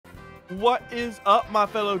What is up, my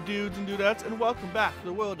fellow dudes and dudettes, and welcome back to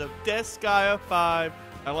the world of Disgaea 5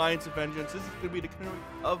 Alliance of Vengeance. This is going to be the continuation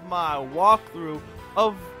of my walkthrough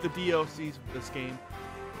of the DLCs for this game.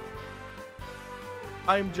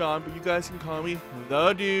 I'm John, but you guys can call me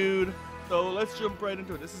the Dude. So let's jump right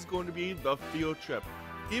into it. This is going to be the field trip.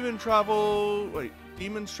 Demons travel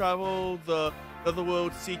the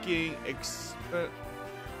otherworld seeking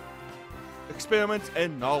experiments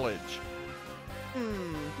and knowledge.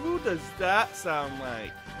 Who does that sound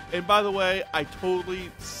like? And by the way, I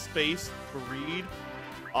totally spaced to read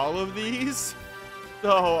all of these,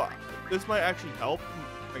 so this might actually help.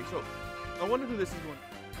 Okay, so I wonder who this is going to.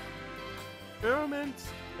 Experiments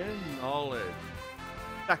and knowledge.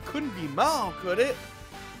 That couldn't be Mal, could it?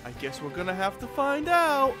 I guess we're gonna have to find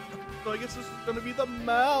out. So I guess this is gonna be the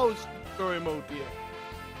Mal story mode here.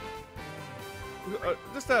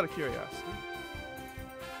 Just out of curiosity.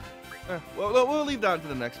 Well, we'll leave that to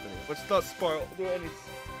the next video. Let's not spoil any.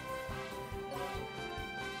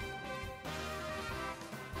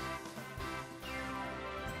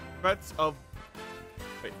 Threats of.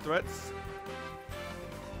 Wait, threats?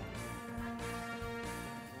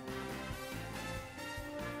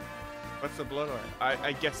 What's the bloodline?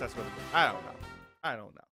 I guess that's what it is. I don't know. I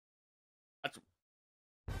don't know.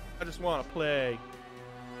 I just want to play.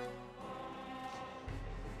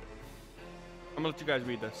 I'm gonna let you guys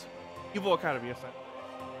read this. Evil Academy, yes, sir.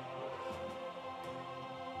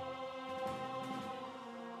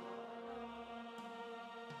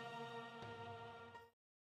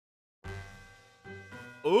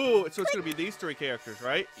 Ooh, so it's gonna be these three characters,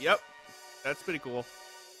 right? Yep. That's pretty cool.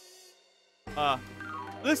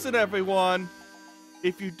 Listen everyone.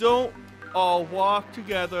 If you don't all walk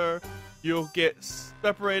together, you'll get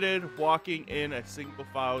separated walking in a single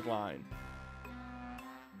filed line.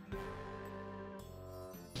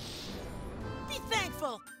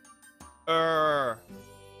 Thankful.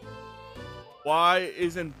 Why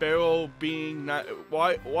isn't Beryl being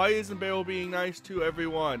why isn't Beryl being nice to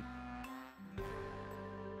everyone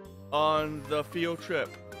on the field trip?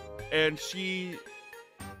 And she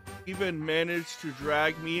even managed to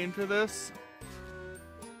drag me into this?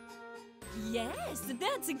 Yes,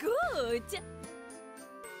 that's good.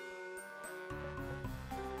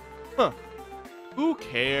 Huh. Who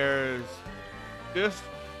cares?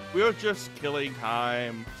 We're just killing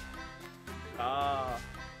time.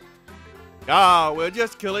 We're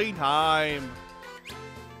just killing time.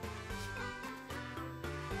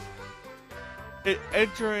 It's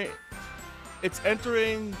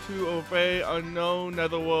entering to obey unknown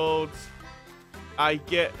netherworlds. I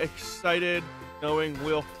get excited knowing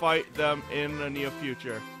we'll fight them in the near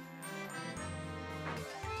future.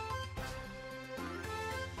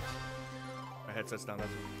 My headset's down.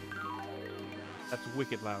 That's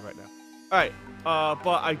wicked loud right now. Alright,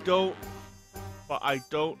 but I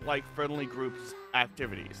don't like friendly groups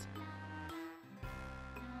activities.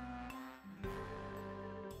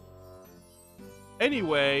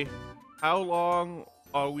 Anyway, how long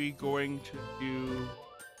are we going to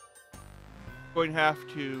have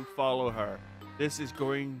to follow her? This is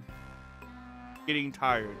getting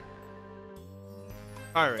tiring.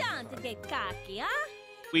 Time to get cocky, huh?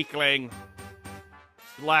 Weakling.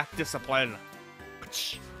 Lack discipline.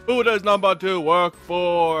 Who does number 2 work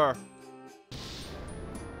for?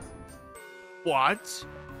 What?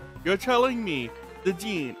 You're telling me, the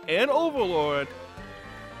Dean and Overlord,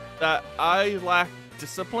 that I lack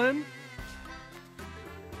discipline?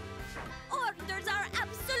 Orders are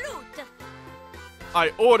absolute.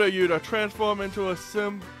 I order you to transform into a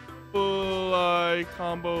simple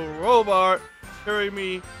combo robot, carry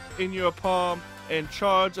me in your palm, and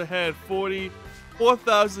charge ahead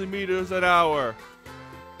 4,000 meters an hour.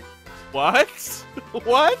 What?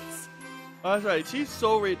 What? That's right. She's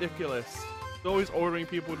so ridiculous. She's always ordering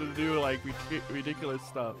people to do like ridiculous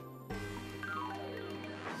stuff.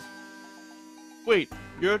 Wait,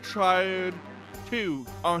 you're tired too,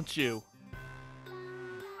 aren't you?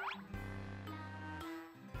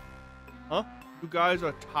 Huh? You guys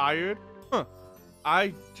are tired? Huh.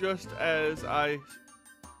 Just as I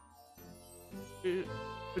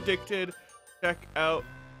predicted, check out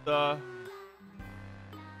the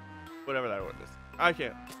whatever that word is. I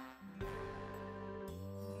can't.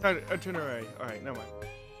 Itinerary. Alright, never mind.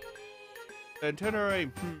 The itinerary.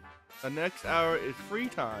 The next hour is free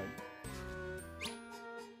time.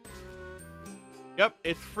 Yep,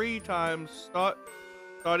 it's free time.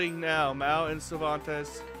 Starting now. Mal and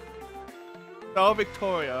Cervantes. Sal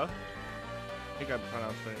Victoria. I think I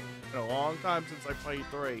pronounced it. It's been a long time since I played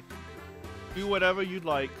 3. Do whatever you'd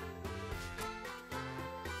like.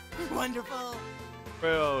 Wonderful.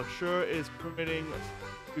 Bro, sure is permitting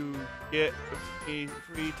to get me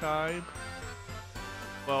free time.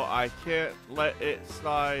 Well, I can't let it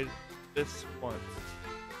slide this once.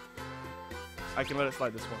 I can let it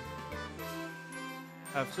slide this one.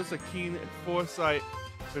 I have such a keen foresight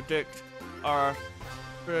to predict our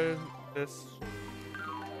this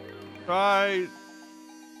try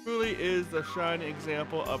truly is the shining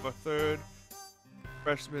example of a third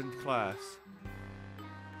freshman class.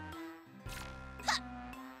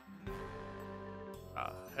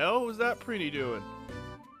 Hell was that Preety doing?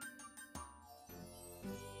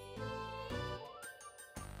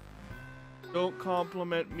 Don't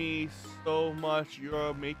compliment me so much,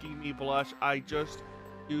 you're making me blush. I just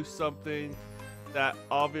do something that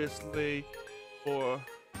obviously for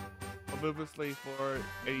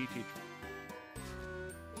any teacher.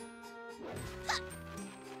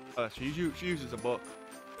 She uses a book.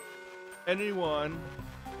 Anyone,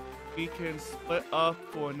 we can split up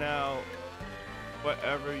for now.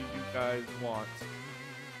 Whatever you guys want.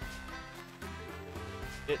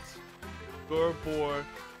 It's your board.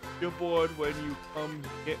 You're bored when you come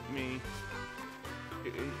get me.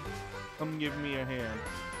 Come give me a hand.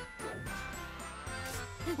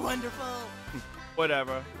 Wonderful.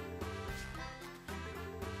 Whatever.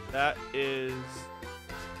 That is.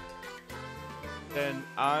 Then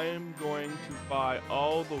I'm going to buy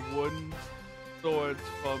all the wooden swords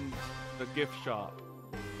from the gift shop.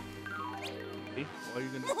 What are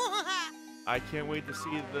you gonna I can't wait to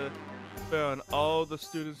see the fear on all the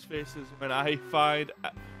students' faces when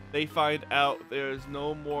they find out there's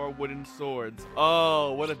no more wooden swords.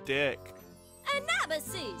 Oh, what a dick.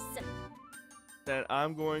 Analysis. Then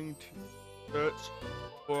I'm going to search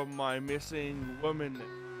for my missing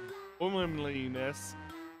womanliness,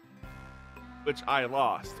 which I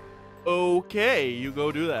lost. Okay, you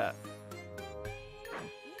go do that.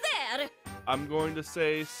 There. I'm going to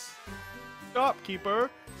say, shopkeeper,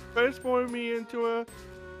 transform me into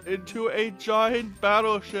a giant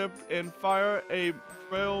battleship and fire a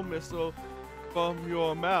rail missile from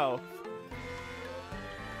your mouth.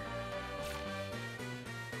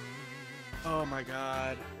 Oh my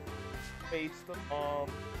god. Face the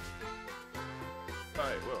bomb.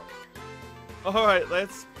 Alright,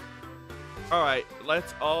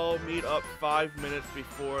 let's all meet up 5 minutes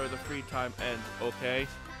before the free time ends, okay?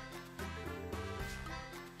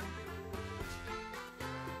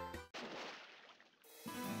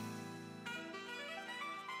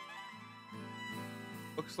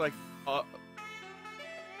 Looks like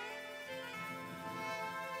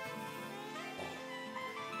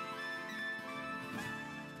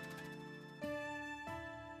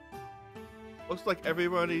looks like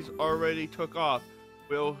everybody's already took off.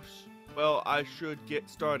 Well, I should get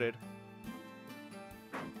started.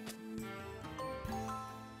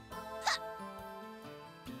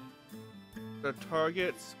 The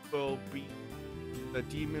targets will be the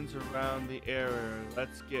demons around the area.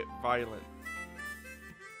 Let's get violent.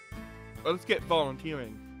 Let's get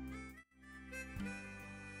volunteering.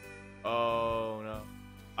 Oh no.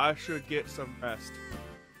 I should get some rest.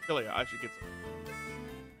 Really, I should get some.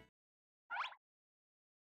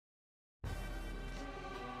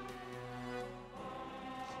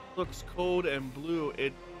 Looks cold and blue.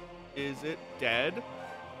 Is it dead?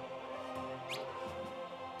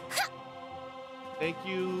 Thank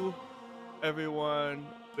you, everyone,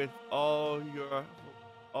 with all your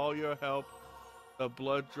help. The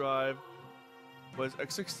blood drive was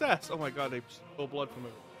a success. Oh my god, they stole blood from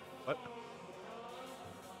it. What?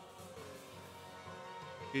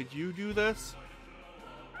 Did you do this?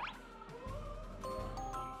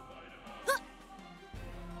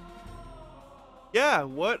 Yeah,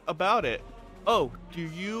 what about it? Oh, do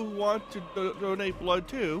you want to donate blood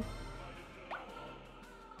too?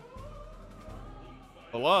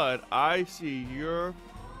 Blood? I see. You're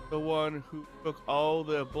the one who took all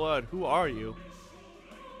the blood. Who are you?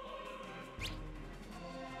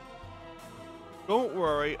 Don't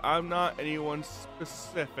worry, I'm not anyone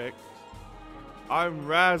specific. I'm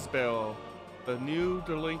Raspberry, the new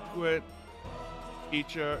delinquent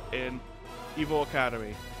teacher in Evil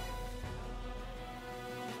Academy.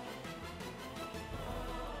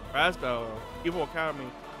 Raspberry, Evil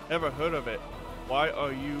Academy, never heard of it. Why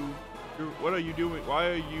are you, what are you doing? Why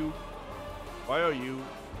are you doing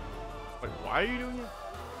it?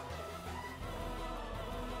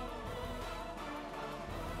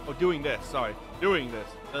 Oh, doing this, sorry. Doing this.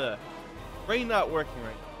 Brain not working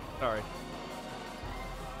right. Sorry.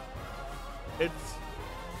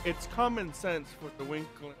 It's common sense for the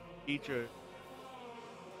delinquent teacher to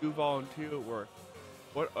do volunteer work.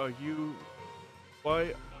 What are you,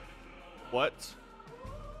 why? What?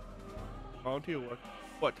 Volunteer work?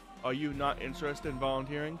 What? Are you not interested in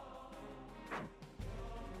volunteering?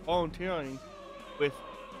 Volunteering with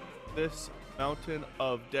this mountain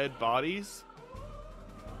of dead bodies?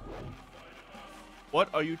 What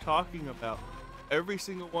are you talking about? Every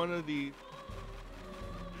single one of the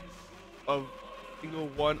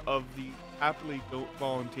happily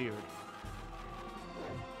volunteered.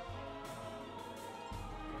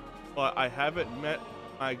 But I haven't met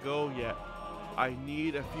my goal yet. I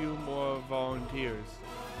need a few more volunteers.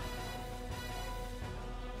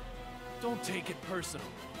 Don't take it personal.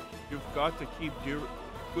 You've got to keep doing.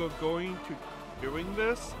 You're going to doing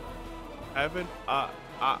this? Haven't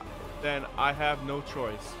then I have no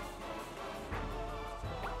choice.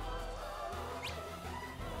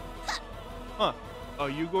 Huh? Are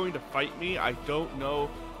you going to fight me? I don't know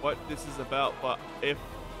what this is about, but if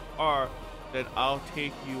you are, then I'll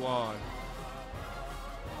take you on.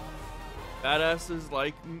 Badasses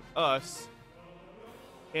like us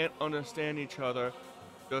can't understand each other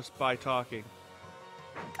just by talking.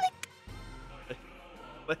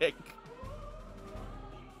 Click.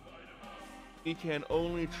 We can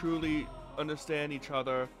only truly understand each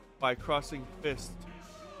other by crossing fists.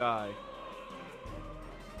 Die.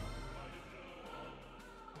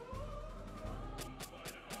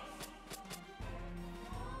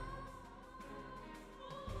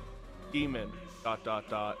 Demon. ...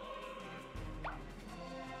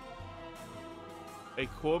 A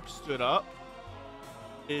corpse stood up.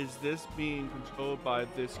 Is this being controlled by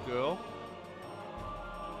this girl?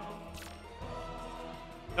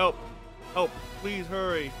 Help! Help! Please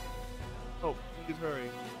hurry! Help! Please hurry!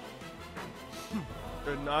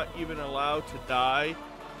 You're not even allowed to die.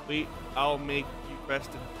 Wait, I'll make you rest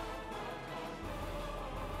in.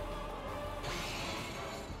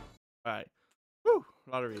 Alright. Woo!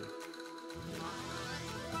 Lottery.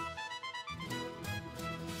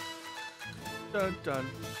 Dun dun.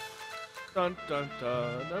 Dun dun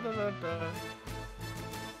dun dun dun dun dun.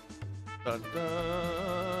 Dun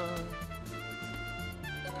dun.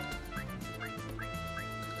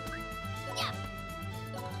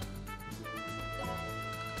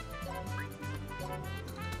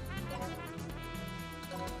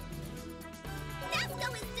 Nesco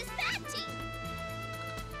is dispatching!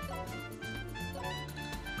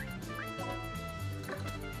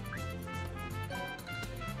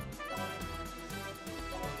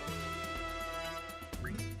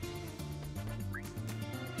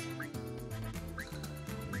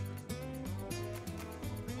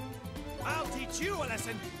 I'll teach you a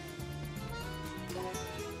lesson.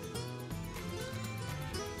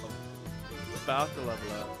 About to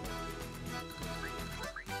level up.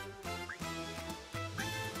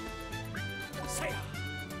 Say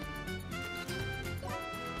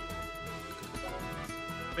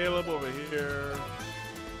Available over here.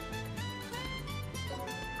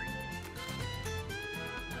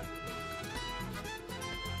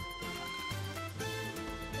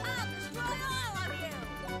 I'll destroy all of you!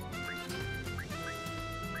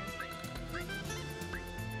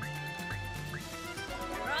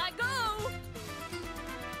 Here I go!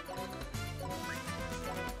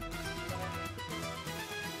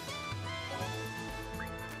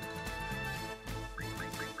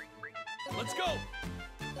 let's go.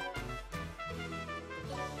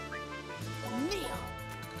 Neo!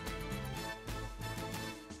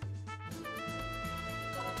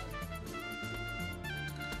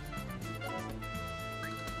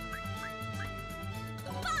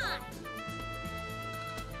 Fine!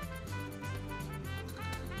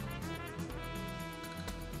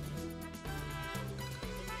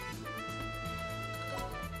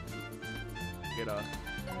 Get a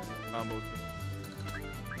combo.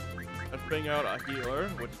 Let's bring out a healer,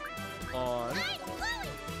 which on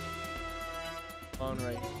I'm glowing!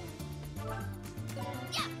 right.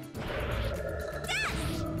 Yeah!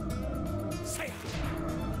 Say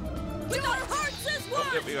With our hearts as one! Oh,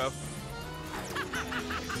 there we go.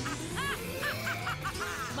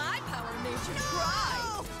 My power made you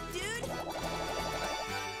cry! Dude!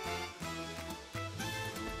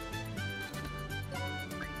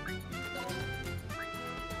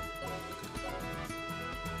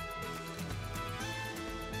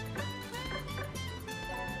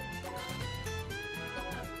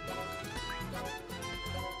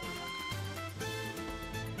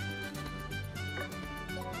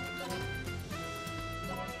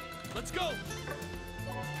 let's go.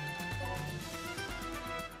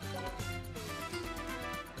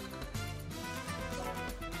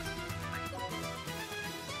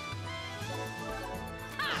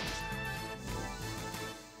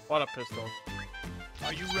 What a pistol.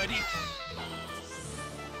 Are you ready?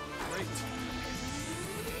 Great.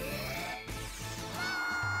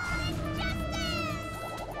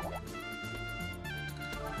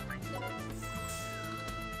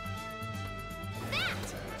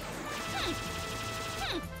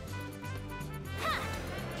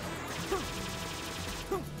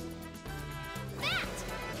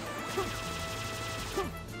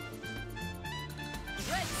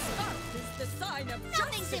 sign of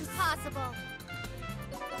Nothing's justice. impossible.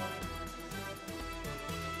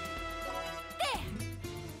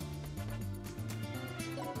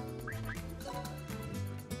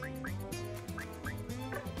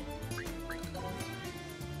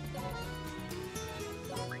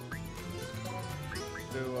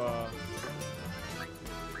 There.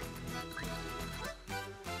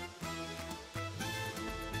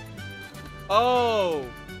 Oh.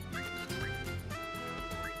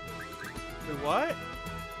 Wait, what?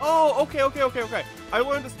 Oh, okay. I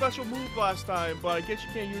learned a special move last time, but I guess you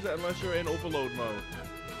can't use it unless you're in overload mode.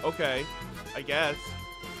 Okay, I guess.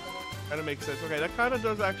 Kind of makes sense. Okay, that kind of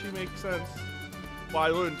does actually make sense. Well, I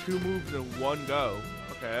learned 2 moves in one go.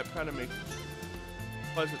 Okay, that kind of makes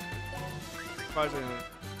pleasant. Surprising.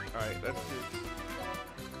 All right, let's do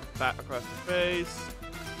that across the face.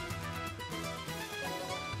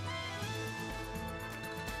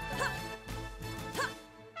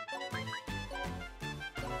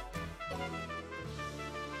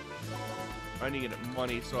 I need to get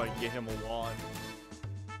money so I can get him a wand.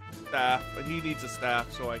 Staff, but he needs a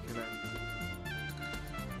staff so I can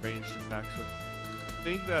range attacks with. I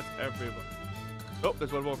think that's everyone. Oh,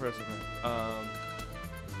 there's one more person.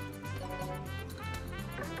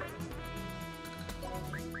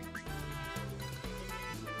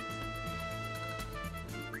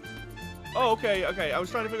 Oh, okay. I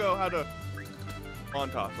was trying to figure out how to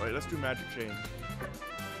on toss. Right, let's do magic change.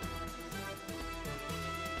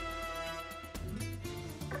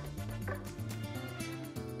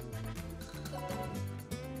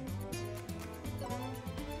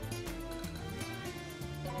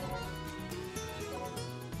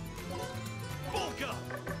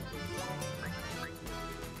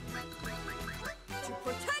 To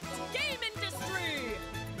protect game industry.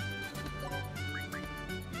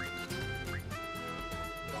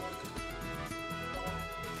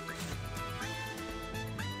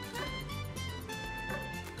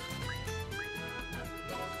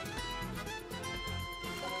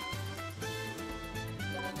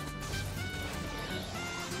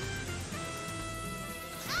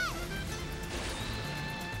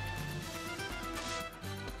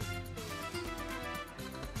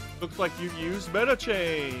 Looks like you used magic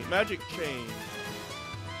change.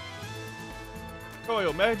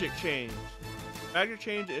 Coil, magic change. Magic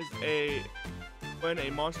change is when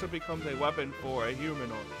a monster becomes a weapon for a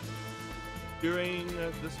humanoid. During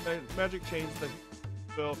this magic change, they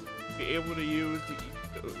will be able to use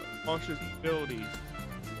the monster's abilities.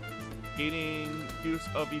 Gaining use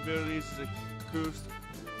of abilities is a boost,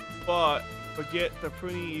 but forget the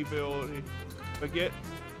printing ability.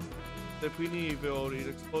 The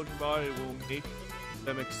explosion body will make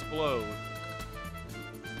them explode.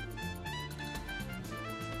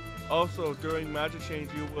 Also, during magic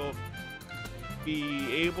change, you will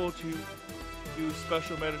be able to use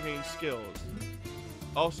special magic change skills.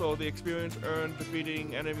 Also, the experience earned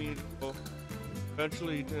defeating enemies will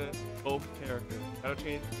eventually to both characters. Magic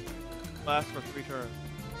change lasts for 3 turns.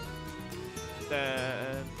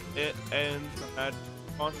 Then it ends. The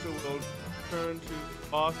monster will turn to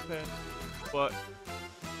boss pen, but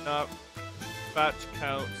not batch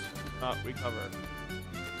counts not recovered.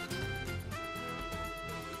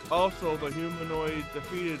 Also, the humanoid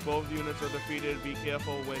defeated, both units are defeated. Be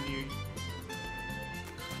careful when you.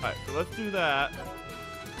 Alright, so let's do that.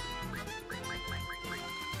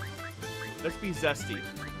 Let's be zesty.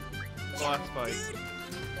 Last fight.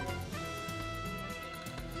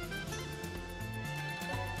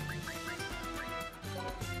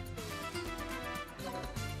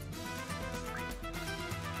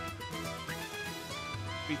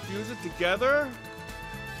 We fuse it together.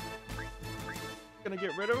 Gonna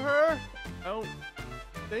get rid of her? I don't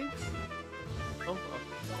think so.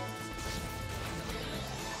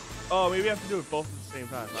 Oh, maybe I have to do it both at the same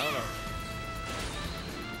time. I don't know.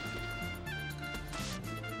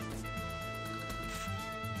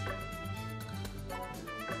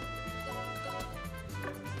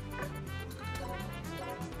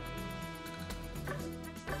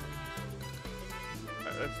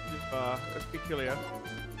 Alright, let's be clear.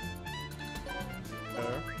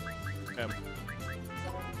 M.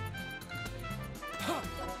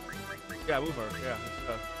 Yeah, move her. Yeah.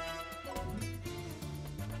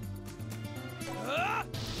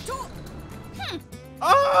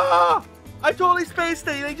 Ah! I totally spaced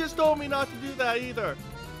it. They just told me not to do that either.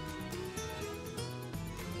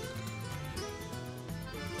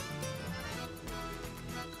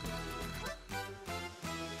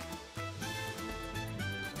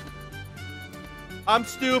 I'm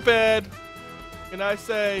stupid. Can I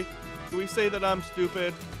say? Can we say that I'm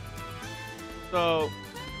stupid? So,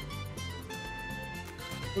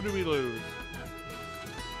 who do we lose?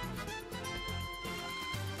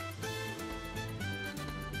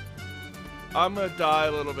 I'm gonna die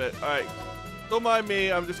a little bit. Alright. Don't mind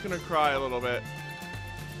me, I'm just gonna cry a little bit.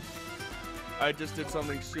 I just did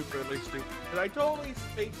something superly stupid. And I totally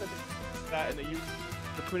spaced that and they used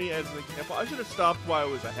the printing as an example. I should have stopped while I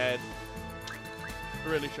was ahead. I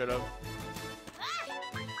really should have.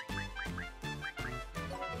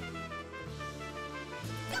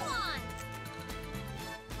 Go on.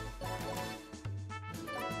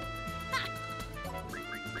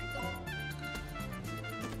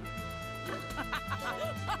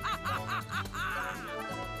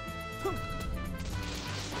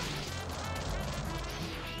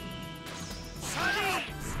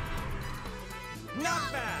 Science! Not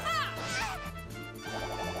bad!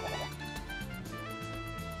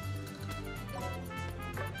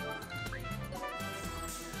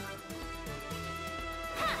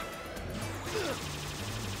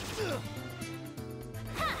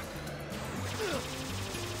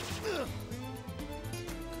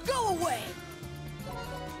 Go away.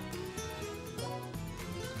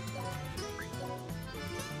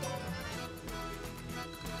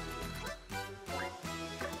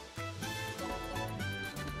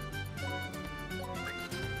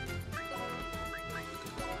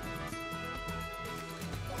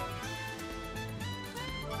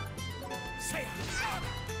 Say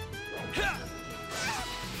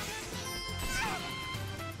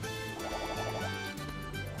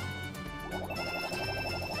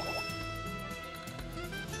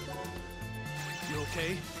You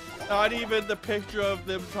okay? Not even the picture of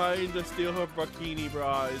them trying to steal her bikini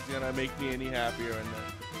bra is gonna make me any happier. And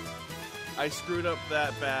I screwed up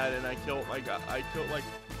that bad, and I killed like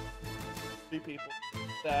 3 people.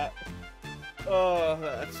 That, oh,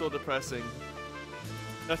 that's so depressing.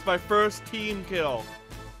 That's my first team kill.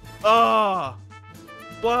 Ah,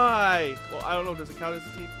 why? Well, I don't know. Does it count as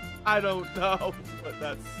a team? I don't know, but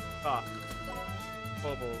that's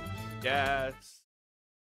bubble. Yes.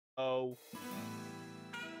 Oh.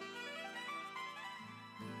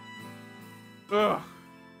 Ugh.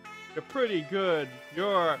 You're pretty good.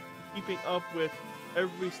 You're keeping up with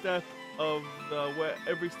every step of the way.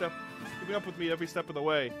 Keeping up with me every step of the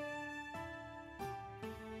way.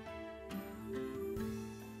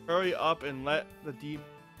 Hurry up and let the deep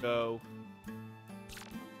go.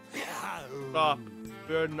 Stop.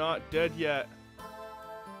 We're not dead yet.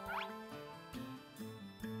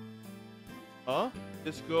 Huh?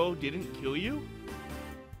 This girl didn't kill you?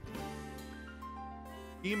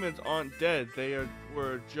 Demons aren't dead. They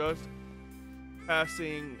were just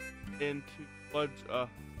passing into blood,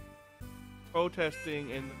 protesting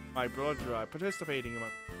in my blood drive, participating in my.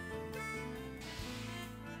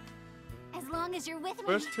 As long as you're with me.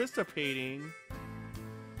 Participating.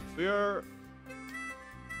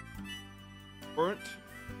 Weren't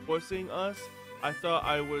forcing us. I thought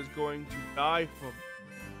I was going to die from.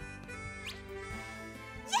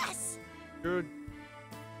 Yes. Your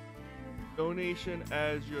donation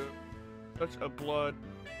as your such a blood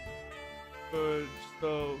could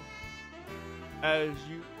so as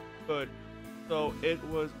you could, so it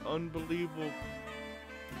was unbelievable,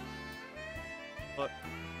 but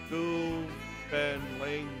you've been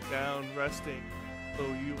laying down resting, so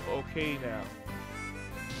you okay now.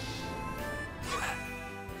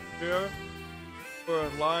 Here we're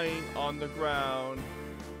lying on the ground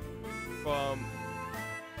from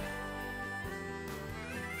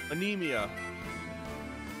anemia.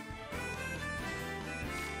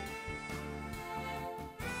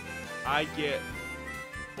 I get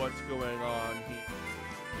what's going on here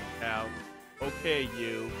now. Okay,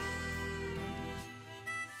 you.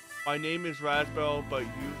 My name is Raspberry, but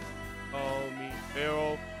you call me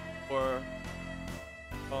Barrel or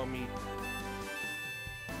call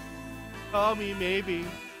me maybe.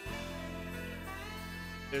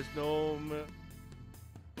 There's no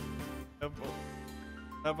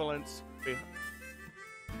benevolence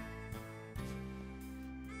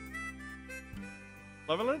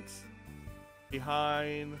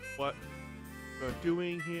behind what we're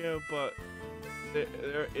doing here, but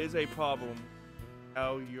there is a problem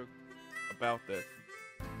how you're about this.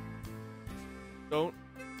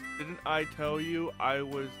 Didn't I tell you I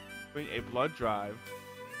was doing a blood drive?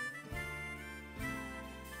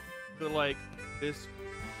 I feel like this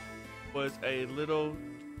was a little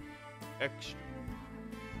extra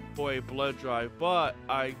for a blood drive, but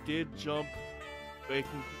I did jump away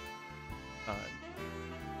from time.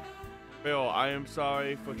 Phil, I am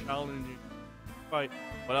sorry for challenging you to fight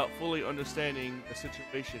without fully understanding the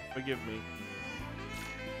situation. Forgive me.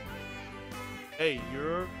 Hey,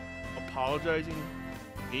 you're apologizing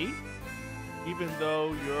to me? Even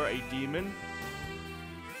though you're a demon?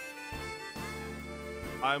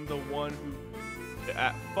 I'm the one who is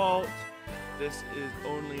at fault. this is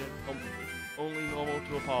only normal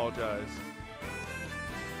to apologize.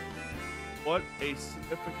 What a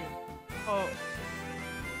significant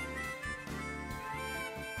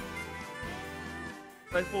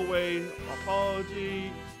insightful way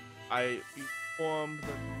apology. I performed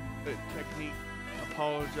the technique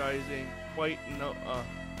apologizing quite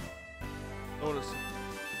noticeably,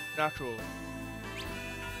 naturally.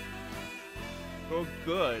 You're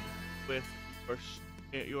good with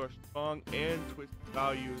your strong and twisted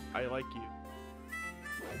values. I like you.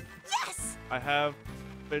 Yes! I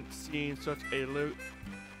haven't seen such a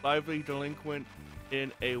lively delinquent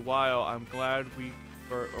in a while. I'm glad we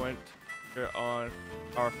went here on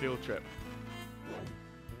our field trip.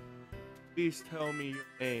 Please tell me your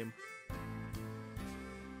name.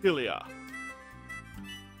 Hylia.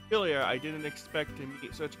 Hylia, I didn't expect to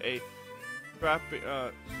meet such a rapid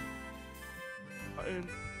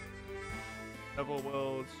several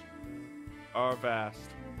worlds are vast.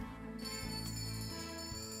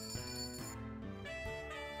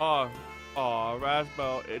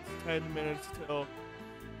 Rasbel, it's 10 minutes till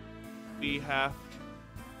we have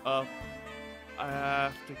to I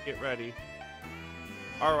have to get ready.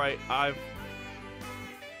 Alright, I've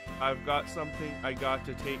got something I got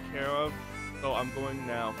to take care of, so I'm going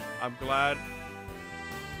now. I'm glad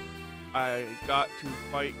I got to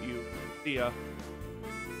fight you. See ya.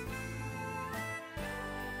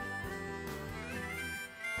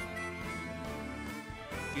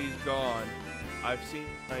 She's gone. I've seen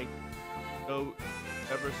like no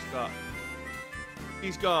never stop.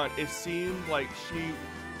 She's gone. It seemed like she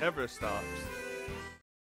never stops.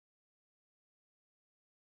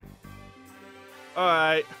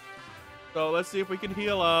 Alright. So let's see if we can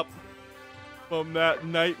heal up from that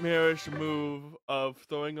nightmarish move of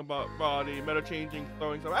throwing a body, meta changing,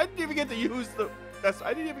 throwing something. I didn't even get to use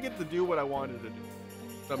I didn't even get to do what I wanted to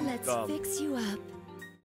do. Let's fix you up.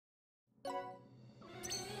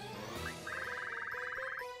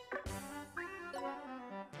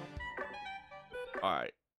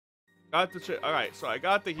 Alright. Got the shit. Alright, so I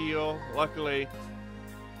got the heal, luckily.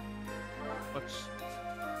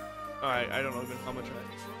 Alright, I don't know even how much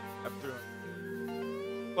I have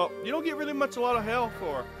through. Well, you don't get really a lot of hell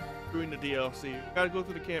for doing the DLC. You gotta go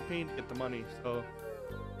through the campaign to get the money, so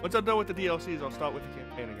once I'm done with the DLCs, I'll start with the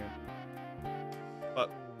campaign again. But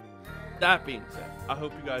that being said, I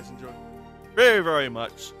hope you guys enjoyed very, very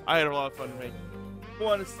much. I had a lot of fun making it. If you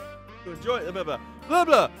want to enjoy it, blah blah blah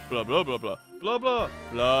blah blah blah blah blah blah blah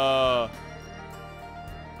blah.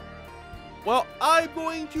 Well, I'm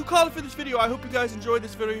going to call it for this video. I hope you guys enjoyed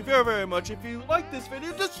this video very, very much. If you like this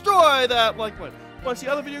video, destroy that like button. Want to see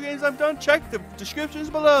other video games I've done? Check the descriptions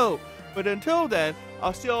below. But until then,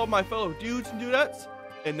 I'll see all my fellow dudes and dudettes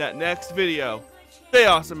in that next video. Stay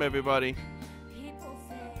awesome, everybody.